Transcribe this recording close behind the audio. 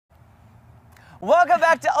Welcome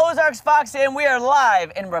back to Ozarks Fox, and we are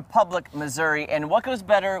live in Republic, Missouri. And what goes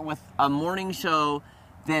better with a morning show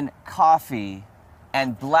than coffee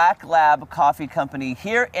and Black Lab Coffee Company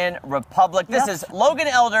here in Republic. This is Logan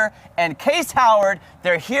Elder and Case Howard.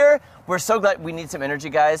 They're here. We're so glad. We need some energy,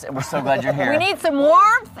 guys, and we're so glad you're here. We need some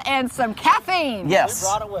warmth and some caffeine. Yes. We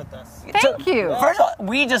brought it with us. Thank you. First of all,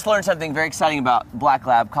 we just learned something very exciting about Black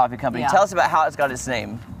Lab Coffee Company. Yeah. Tell us about how it's got its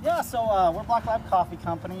name. Yeah, so we're Black Lab Coffee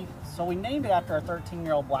Company. So we named it after our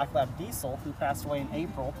 13-year-old Black Lab Diesel, who passed away in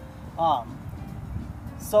April.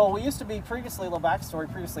 So we used to be previously, a little backstory,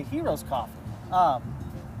 previously Heroes Coffee.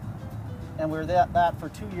 And we were that for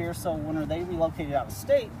 2 years. So when they relocated out of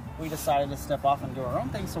state, we decided to step off and do our own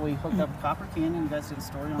thing. So we hooked up Copper Canyon. You guys did a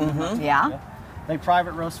story on that. Yeah. They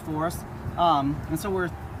private roast for us. And so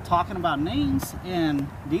we're talking about names, and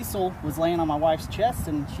Diesel was laying on my wife's chest,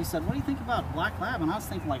 and she said, "What do you think about Black Lab?" And I was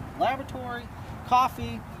thinking like laboratory,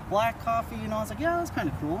 coffee, black coffee, you know. I was like, "Yeah, that's kind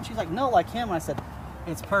of cool." And she's like, "No, like him." And I said,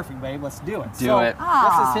 "It's perfect, babe. Let's do it." Do it.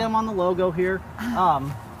 This is him on the logo here.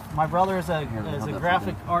 My brother is a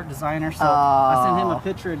graphic art designer, so I sent him a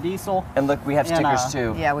picture of Diesel. And look, we have stickers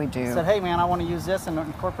too. Yeah, we do. He said, "Hey man, I want to use this and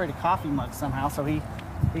incorporate a coffee mug somehow." So he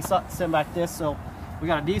sent back this. So we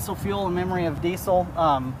got a Diesel fuel in memory of Diesel.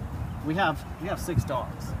 We have 6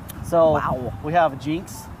 dogs. So we have a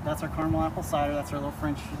Jinx. That's our caramel apple cider. That's our little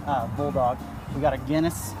French bulldog. We got a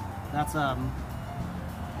Guinness. That's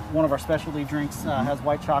one of our specialty drinks. Has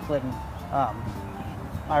white chocolate and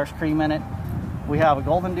Irish cream in it. We have a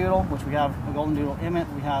Golden Doodle, which we have a Golden Doodle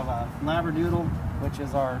Emmett. We have a Labradoodle, which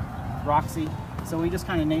is our Roxy. So we just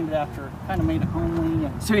kind of named it after, kind of made it homely.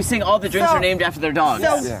 And So he's saying all the drinks are named after their dogs.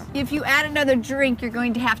 So if you add another drink, you're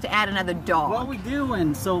going to have to add another dog. well, we do,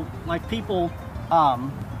 and so like people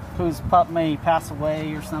whose pup may pass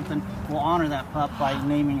away or something, will honor that pup by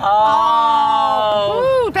naming it.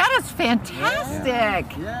 Oh! Ooh, that is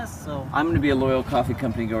fantastic. Yes, so I'm going to be a loyal coffee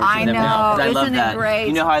company goer. I know. I love Isn't it that. great?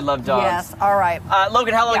 You know how I love dogs. Yes, all right.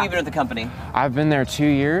 Logan, how long Yeah. have you been at the company? I've been there 2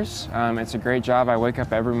 years. It's a great job. I wake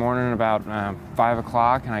up every morning about 5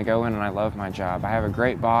 o'clock and I go in and I love my job. I have a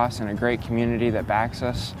great boss and a great community that backs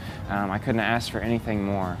us. I couldn't ask for anything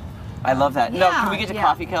more. I love that. No, can we get to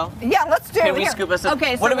coffee, Kel? Yeah, let's do it. Can we scoop us up?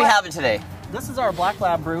 Okay, so what are we having today? this is our Black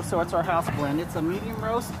Lab brew, so it's our house blend. It's a medium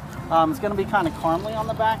roast. It's going to be kind of caramely on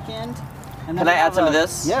the back end. And then Can I we add have some of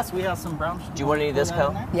this? Yes, we have some brown sugar. Do you want any of this,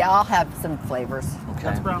 Kel? Yeah, I'll have some flavors. Okay.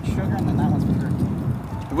 That's brown sugar, and then that one's pure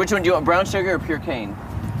cane. Which one do you want, brown sugar or pure cane?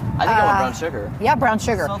 I think I want brown sugar. Yeah, brown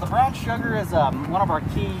sugar. So the brown sugar is one of our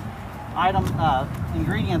key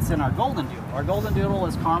ingredients in our Golden Doodle. Our Golden Doodle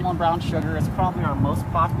is caramel and brown sugar. It's probably our most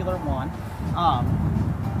popular one.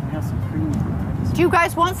 We have some cream. Do you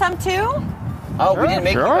guys want some too? Oh, we didn't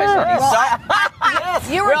make you guys any. Yes.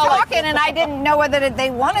 You were talking and I didn't know whether they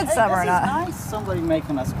wanted Hey, some or this not. is nice. Somebody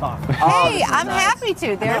making us coffee. Hey, this is I'm nice. happy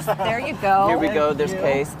to. There you go. Here we go. There's Thank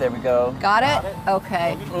you. Case. There we go. Got Got it? it.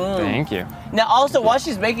 Okay. Thank you. Now, also, while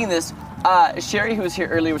she's making this, Sherry, who was here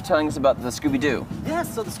earlier, was telling us about the Scooby-Doo.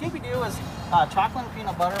 Yes, so the Scooby-Doo is chocolate and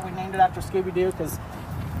peanut butter. We named it after Scooby-Doo because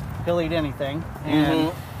he'll eat anything.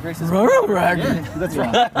 And Grace is yeah, that's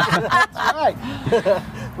right. That's right.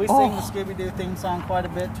 We sing the Scooby-Doo theme song quite a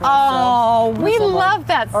bit to ourselves. Oh, we So, like- love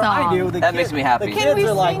that Or I song. do. The That makes me happy. The Can kids we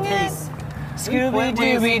are like, sing it? Case,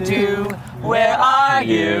 Scooby-Dooby-Doo, where are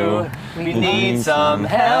you? We need some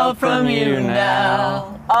help from you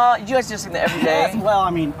now. You guys just sing that every yes, day? well, I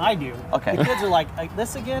mean, I do. Okay. The kids are like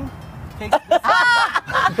this again? Case,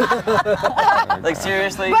 Like,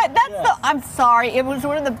 seriously? But that's I'm sorry, it was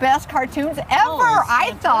one of the best cartoons ever,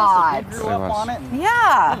 I thought. We grew up on it. And,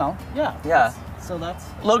 Yeah. you know, yeah. Yeah. So that's...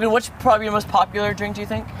 Logan, what's probably your most popular drink, do you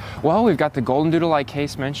think? Well, we've got the Golden Doodle like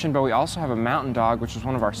Case mentioned, but we also have a Mountain Dog, which is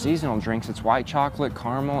one of our seasonal drinks. It's white chocolate,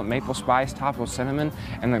 caramel, maple spice, topped with cinnamon,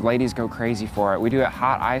 and the ladies go crazy for it. We do it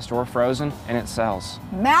hot, iced, or frozen, and it sells.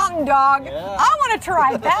 Mountain Dog. Yeah. I want to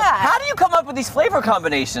try that. How do you come up with these flavor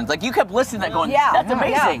combinations? Like, you kept listening to that going, Yeah. that's Yeah.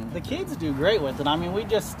 amazing. The kids do great with it. I mean, we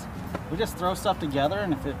just throw stuff together,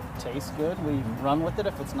 and if it tastes good, we run with it.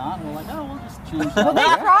 If it's not, we're like, oh, we'll just change Well, that.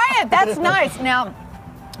 then try it. That's nice. Now,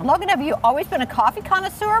 Logan, have you always been a coffee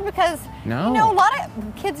connoisseur? Because No. you know, a lot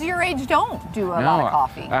of kids your age don't do a lot of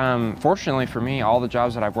coffee. Fortunately for me, all the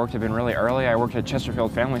jobs that I've worked have been really early. I worked at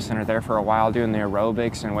Chesterfield Family Center there for a while doing the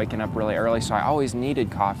aerobics and waking up really early, so I always needed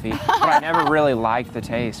coffee, but I never really liked the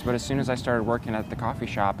taste. But as soon as I started working at the coffee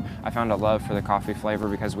shop, I found a love for the coffee flavor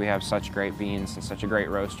because we have such great beans and such a great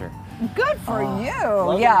roaster. Good for you.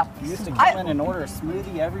 Logan Yeah. used to come in and order a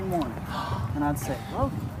smoothie every morning, and I'd say,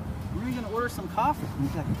 Logan, when are you going to order some coffee? And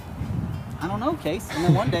he's like, I don't know, Case. And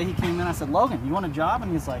then one day he came in, I said, Logan, you want a job?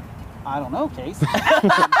 And he's like, I don't know, Case.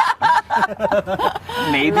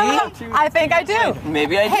 Maybe. I think I do.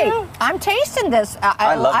 Maybe I Hey, do. I'm tasting this.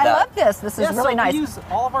 I love that. love this. This is really nice. We use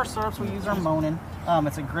all of our syrups. We use our Monin.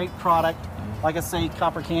 It's a great product. Like I say,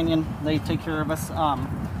 Copper Canyon, they take care of us.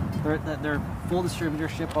 They're full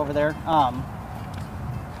distributorship over there.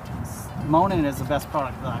 Monin is the best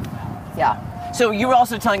product that I've found. Yeah. So you were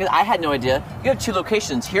also telling us, I had no idea, you have 2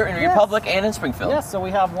 locations here in Republic and in Springfield. Yes, so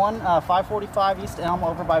we have one 545 East Elm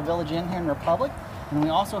over by Village Inn here in Republic. And we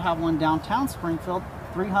also have one downtown Springfield,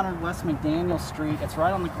 300 West McDaniel Street. It's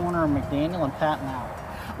right on the corner of McDaniel and Patton Alley.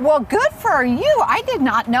 Well, good for you. I did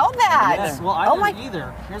not know that. Yes, well, I didn't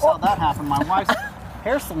either. Here's how that happened. My wife's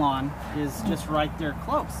hair salon is just right there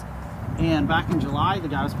close. And back in July, the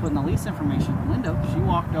guy was putting the lease information in the window. She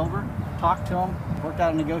walked over, talked to him, worked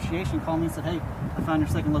out a negotiation, called me and said, hey, I found your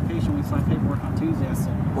second location. We signed paperwork on Tuesday. I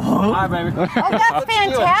said, all right, baby. Oh, that's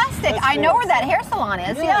fantastic. I know where that hair salon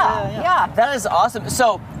is. Yeah. That is awesome.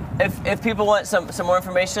 So if people want some more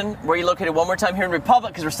information, where are you located one more time here in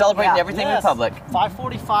Republic? Because we're celebrating everything in Republic.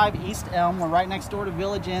 545 East Elm. We're right next door to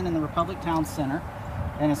Village Inn in the Republic Town Center.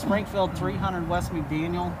 And in Springfield, 300 West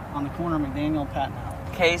McDaniel on the corner of McDaniel and Patton Alley.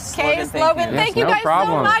 Case, Logan, thank you guys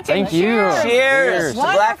so much. Thank you. Cheers to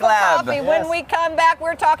Black Wonderful Lab. coffee. When we come back,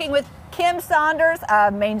 we're talking with Kim Saunders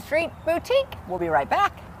of Main Street Boutique. We'll be right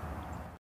back.